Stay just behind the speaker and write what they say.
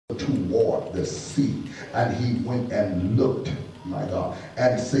toward the sea, and he went and looked, my God,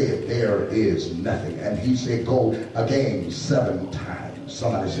 and said, there is nothing. And he said, go again 7 times.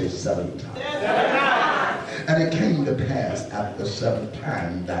 Somebody say 7 times. 7 times. And it came to pass at the 7th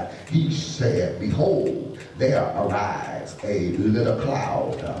time that he said, behold, there arise a little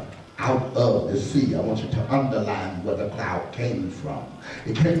cloud out of the sea. I want you to underline where the cloud came from.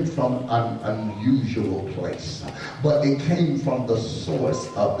 It came from an unusual place, but it came from the source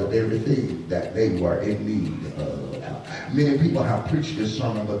of the very thing that they were in need of. Many people have preached this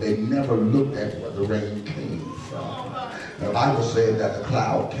sermon, but they never looked at where the rain came from. The Bible said that the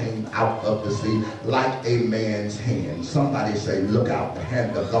cloud came out of the sea like a man's hand. Somebody say, look out, the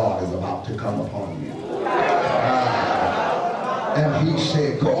hand of God is about to come upon you. And he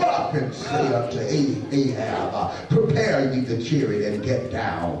said, go up and say unto Ahab, prepare ye the chariot and get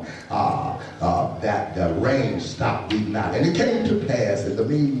down, that the rain stop thee not. And it came to pass in the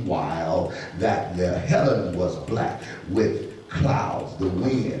meanwhile that the heaven was black with clouds, the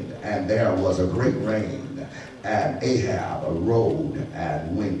wind, and there was a great rain. And Ahab arose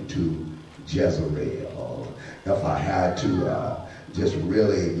and went to Jezreel. If I had to just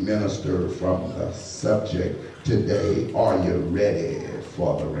really minister from the subject today, are you ready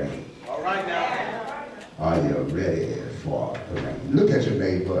for the rain? All right now. Are you ready for the rain? Look at your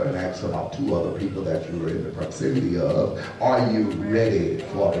neighbor and ask about 2 other people that you are in the proximity of. Are you ready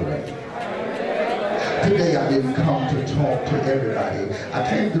for the rain? Today I didn't come to talk to everybody. I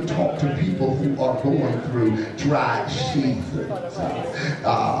came to talk to people who are going through dry seasons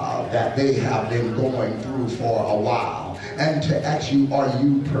that they have been going through for a while. And to ask you, are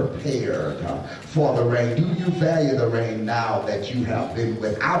you prepared for the rain? Do you value the rain now that you have been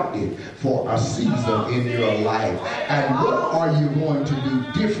without it for a season in your life? And what are you going to do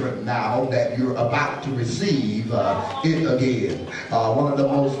different now that you're about to receive it again? One of the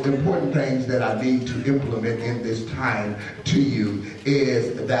most important things that I need to implement in this time to you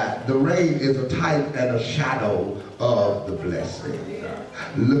is that the rain is a type and a shadow of the blessing.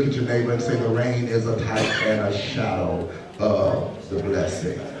 Look at your neighbor and say, the rain is a type and a shadow of the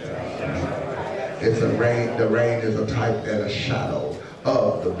blessing. The rain is a type and a shadow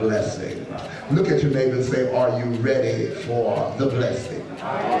of the blessing. Look at your neighbor and say, are you ready for the blessing?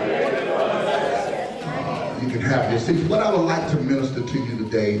 You can have your seats. What I would like to minister to you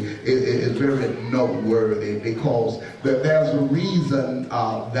today is very noteworthy, because there's a reason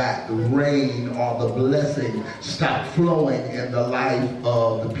that the rain or the blessing stopped flowing in the life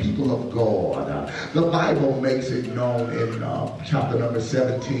of the people of God. The Bible makes it known in chapter number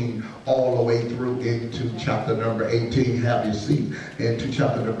 17 all the way through into chapter number 18. Have your seat. Into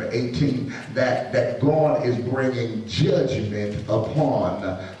chapter number 18, that God is bringing judgment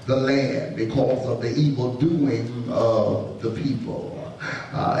upon the land because of the evil doing of the people.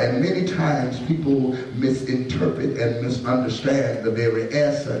 And many times people misinterpret and misunderstand the very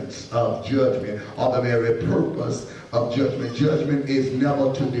essence of judgment or the very purpose of judgment. Judgment is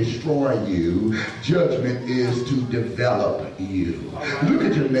never to destroy you. Judgment is to develop you. Look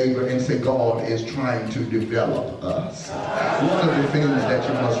at your neighbor and say, God is trying to develop us. One of the things that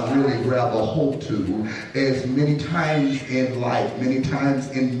you must really grab a hold to is many times in life, many times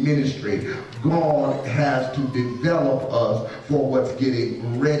in ministry, God has to develop us for what's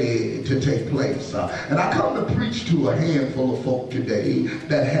getting ready to take place. And I come to preach to a handful of folk today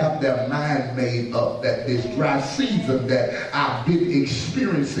that have their mind made up that this dry season that I've been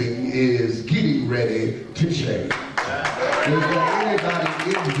experiencing is getting ready to change. Is there anybody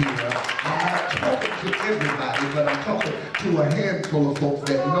in here? I'm not talking to everybody, but I'm talking to a handful of folks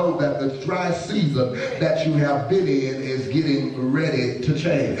that know that the dry season that you have been in is getting ready to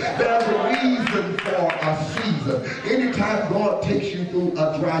change. There's a reason for a season. Anytime God takes you through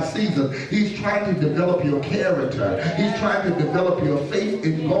a dry season, he's trying to develop your character. He's trying to develop your faith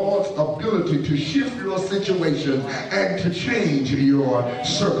in God's ability to shift your situation and to change your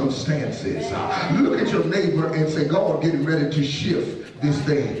circumstances. Look at your neighbor and say, God getting ready to shift this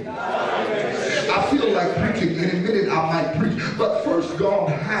thing. I feel like preaching. In a minute I might preach. But first, God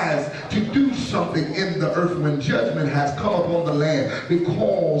has to do something in the earth when judgment has come upon the land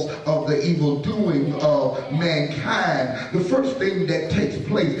because of the evil doing of mankind. The first thing that takes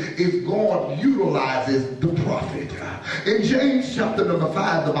place is God utilizes the prophet. In James chapter number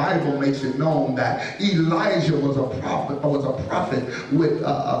 5, the Bible makes it known that Elijah was a prophet with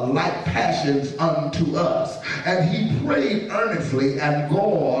like passions unto us. And he prayed earnestly, and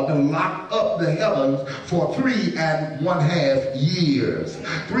God locked up the heavens for 3.5 years.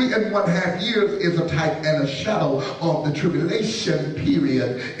 3.5 years is a type and a shadow of the tribulation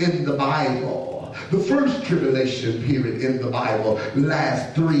period in the Bible. The first tribulation period in the Bible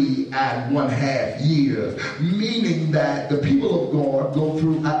lasts 3.5 years, meaning that the people of God go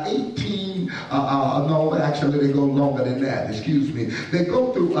through no, actually they go longer than that, excuse me. They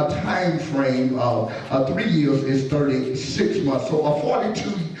go through a time frame of 3 years is 36 months, so a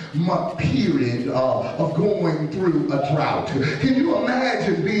 42-month period of going through a drought. Can you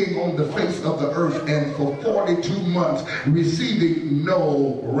imagine being on the face of the earth and for 42 months receiving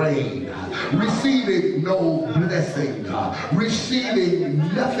no rain, receiving no blessing, receiving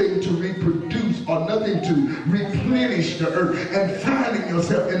nothing to reproduce or nothing to replenish the earth, and finding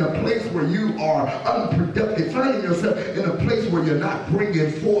yourself in a place where you are unproductive, finding yourself in a place where you're not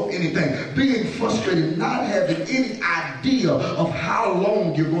bringing forth anything, being frustrated, not having any idea of how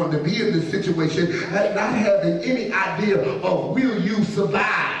long you're going to be in this situation, and not having any idea of will you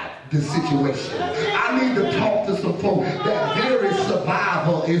survive the situation. I need to talk to some folks that very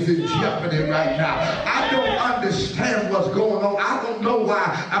survival is in jeopardy right now. I don't understand what's going on. I don't know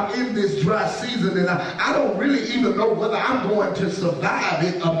why I'm in this dry season, and I don't really even know whether I'm going to survive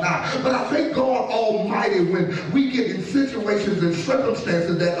it or not. But I thank God Almighty when we get in situations and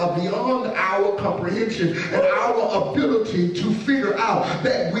circumstances that are beyond our comprehension and our ability to figure out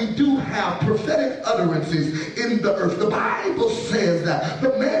that we do have prophetic utterances in the earth. The Bible says that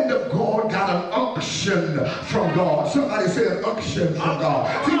the man of God got an unction from God. Somebody say an unction from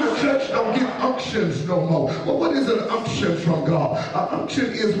God. See, the church don't get unctions no more. Well, what is an unction from God? An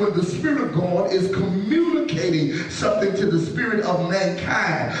unction is when the Spirit of God is communicating something to the spirit of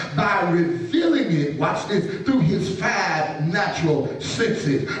mankind by revealing it, watch this, through his 5 natural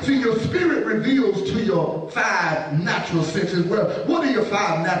senses. See, your spirit reveals to your 5 natural senses. Well, what are your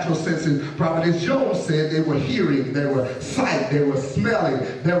 5 natural senses? Prophetess Jones said they were hearing, they were sight, they were smelling,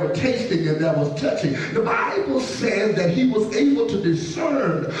 they were tasting, and that was touching. The Bible says that he was able to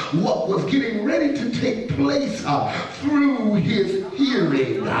discern what was getting ready to take place through his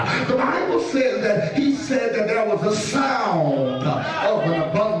hearing. The Bible says that he said that there was a sound of an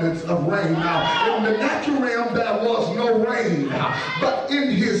abundance of rain. Now, in the natural realm, there was no rain, but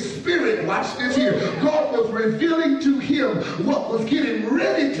in his spirit, watch this here, God was revealing to him what was getting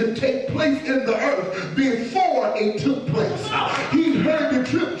ready to take place in the earth before it took place. He heard the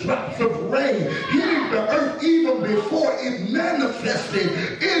drip drops of rain hitting the earth even before it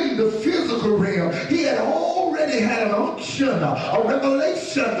manifested in the physical realm. He had already had an unction, a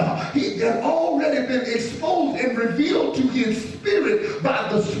revelation. He had already been exposed and revealed to his spirit by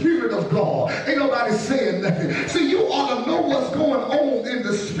the Spirit of God. Ain't nobody saying nothing. See, you ought to know what's going on in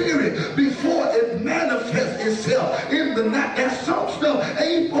the spirit before it manifests itself in the night. There's some stuff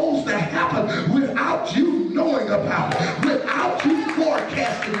ain't supposed to happen without you knowing about it, without you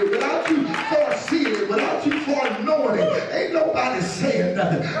forecasting it, without you foreseeing it, without you foreknowing it. Ain't nobody saying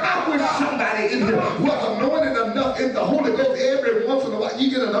nothing. I wish somebody in here was anointed enough in the Holy Ghost every once in a while. You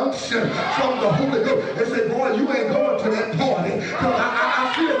get an unction from the Holy Ghost and say, boy, you ain't going to that party because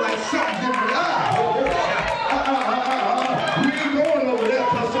I feel like something in the we ain't going over there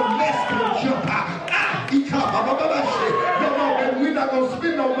because some mess can jump out. We're not going to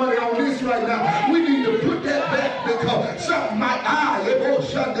spend no money on this right now. We need to put that back because something might,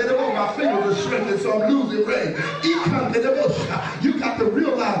 my fingers are shrinking, so I'm losing rain. You got to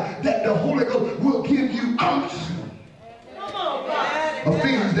realize that the Holy Ghost will give you unction of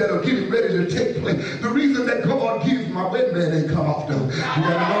things that are getting ready to take place. The reason that God gives my wedding man ain't come off though. You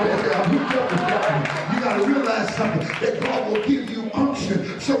gotta know that I'm hooked up with God. You gotta realize something, that God will give you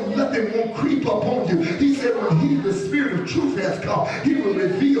unction so nothing won't creep up on you. He said when he, the Spirit of truth, has come, he will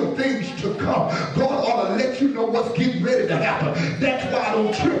reveal things to come. God ought to let you know what's getting ready to happen. That's why I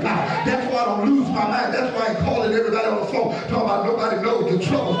don't trip out. That's why I don't lose my mind. That's why I'm calling everybody on the phone talking about nobody knows the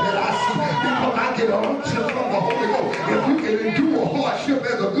troubles that I see, because I get an unction from the Holy Ghost. If you can endure hardship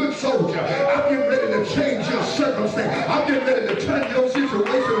as a good soldier, I'm getting ready to change your circumstance. I'm getting ready to turn your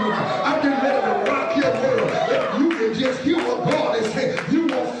situation around. I'm getting ready to rock your world. If you can just hear what God is saying, you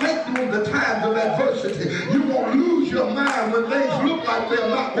won't faint through the times of adversity. You won't lose your mind when things look like they're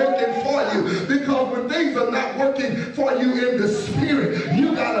not working for you. Because when things are not working for you in the spirit,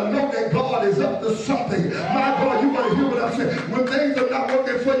 you got to know that God is up to something. My God, you got to hear what I'm saying. When things are not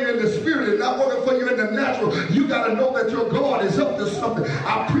working for you in the spirit and not working for you in the natural, you got to know that your God is up to something.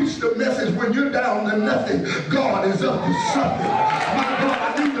 I preach the message, when you're down to nothing, God is up to something. My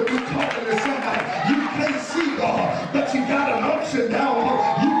God, I need to be talking to somebody. You can't see God, but you got an unction down here.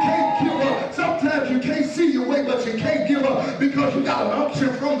 You can't give up. Sometimes you can't see your way, but you can't give up because you got an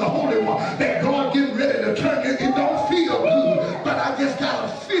unction from the Holy One that God getting ready to turn it. It don't feel good, but I just got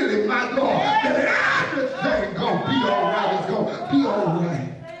a feeling, my God, that everything gonna be all right. It's gonna be all right.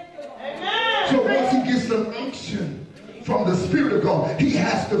 So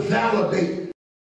validate